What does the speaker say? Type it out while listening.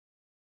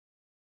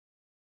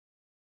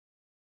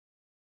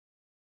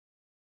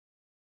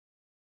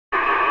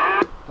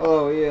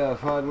Hello,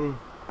 EF Hutton.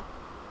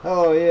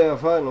 Hello,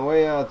 EF Hutton,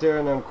 way out there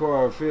in them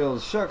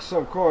cornfields. Shuck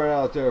some corn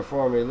out there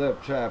for me,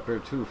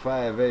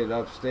 Lip-Chopper258,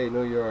 upstate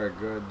New York.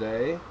 Good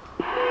day.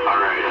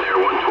 Alright,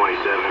 there,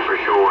 127 for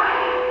sure.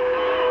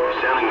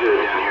 Sounding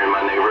good down here in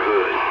my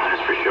neighborhood, that's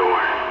for sure.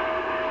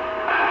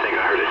 I think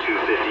I heard a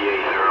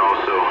 258 there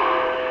also.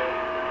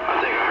 I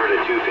think I heard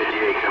a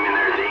 258 come in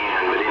there at the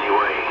end, but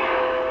anyway,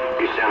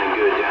 you're sounding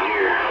good down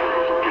here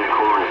in the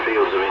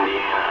cornfields of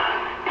Indiana.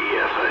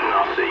 EF Hutton,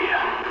 I'll see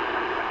ya.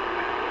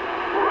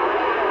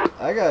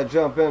 I gotta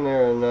jump in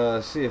there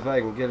and see if I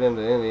can get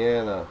into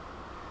Indiana.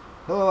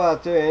 Hello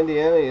out there,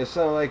 Indiana. You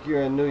sound like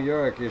you're in New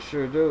York. You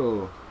sure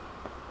do.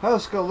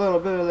 Husk a little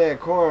bit of that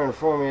corn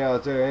for me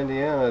out there,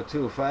 Indiana.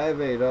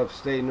 258,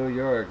 upstate New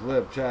York.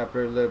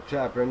 Lip-Chopper,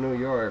 Lip-Chopper, New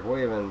York.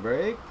 Waving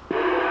break. Oh,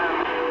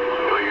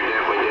 you're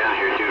definitely down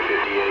here,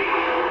 258.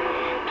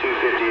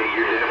 258,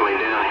 you're definitely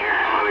down here.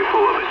 Let me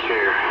pull up a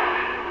chair.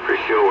 For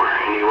sure.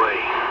 Anyway,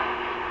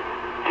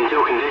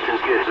 until conditions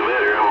get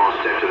better, I'm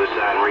gonna step to the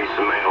side and read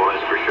some mail,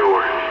 that's for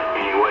sure.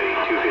 Anyway,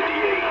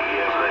 258,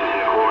 EF Hutton in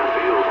the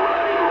cornfield.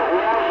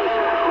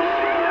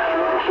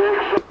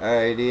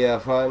 Alright,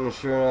 EF Hutton,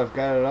 sure enough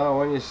got it all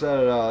when you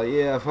said it all.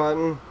 EF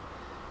Hutton,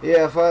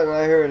 EF Hutton,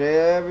 I heard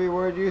every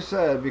word you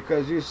said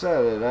because you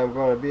said it. I'm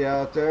going to be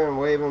out there and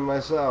waving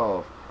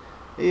myself.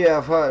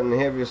 EF Hutton,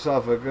 have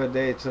yourself a good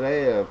day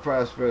today and a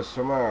prosperous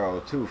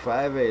tomorrow.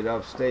 258,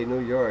 upstate New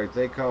York.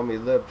 They call me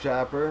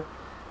Lip-Chopper.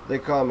 They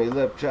call me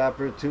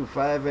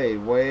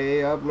Lip-Chopper258,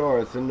 way up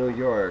north in New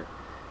York.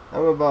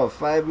 I'm about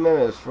 5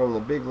 minutes from the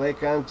big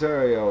Lake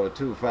Ontario.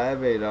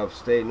 258,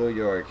 upstate New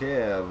York.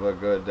 Have a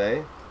good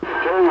day. 258,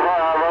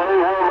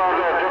 what about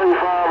that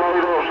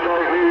 258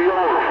 upstate New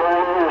York,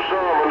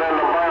 407 in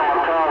the Bama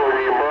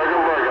College, you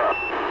break up.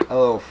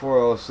 Hello,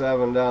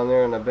 407 down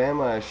there in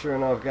Alabama. I sure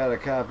enough got a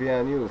copy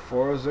on you.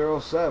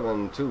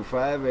 407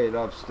 258,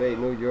 upstate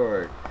New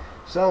York.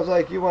 Sounds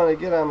like you want to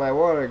get on my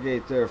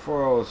Watergate there.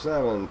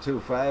 407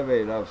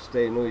 258,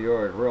 upstate New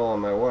York. Roll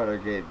on my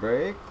Watergate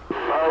break. Hey,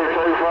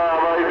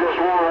 258, just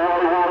want to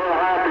wave one of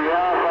happy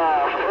high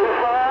fives.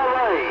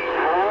 258,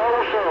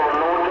 407,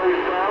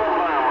 Northeast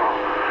Alabama.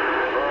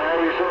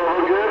 Have yourself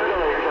a good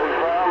day.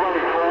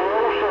 258,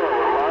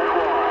 407,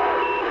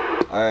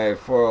 likewise. Alright,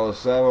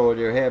 407, with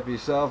your happy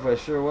self, I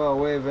sure will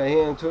wave a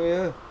hand to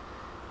you.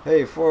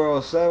 Hey,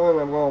 407,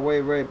 I'm going to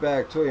wave right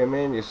back to you,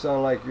 man. You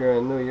sound like you're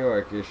in New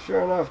York. You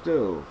sure enough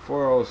do.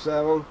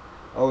 407,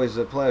 always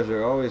a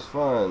pleasure, always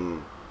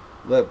fun.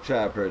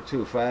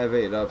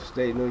 Lip-Chopper258,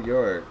 upstate New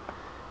York.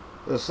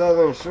 The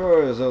southern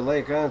shores of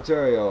Lake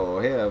Ontario.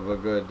 Have a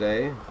good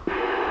day.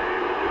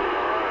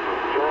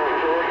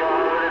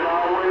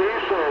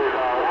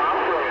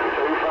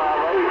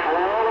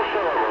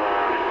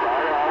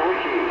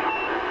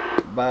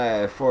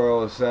 Bye,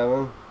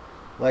 407.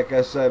 Like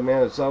I said,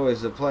 man, it's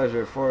always a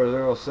pleasure.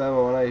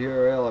 407 when I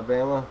hear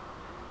Alabama.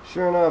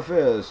 Sure enough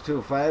is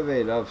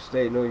 258,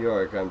 upstate New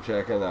York. I'm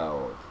checking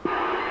out.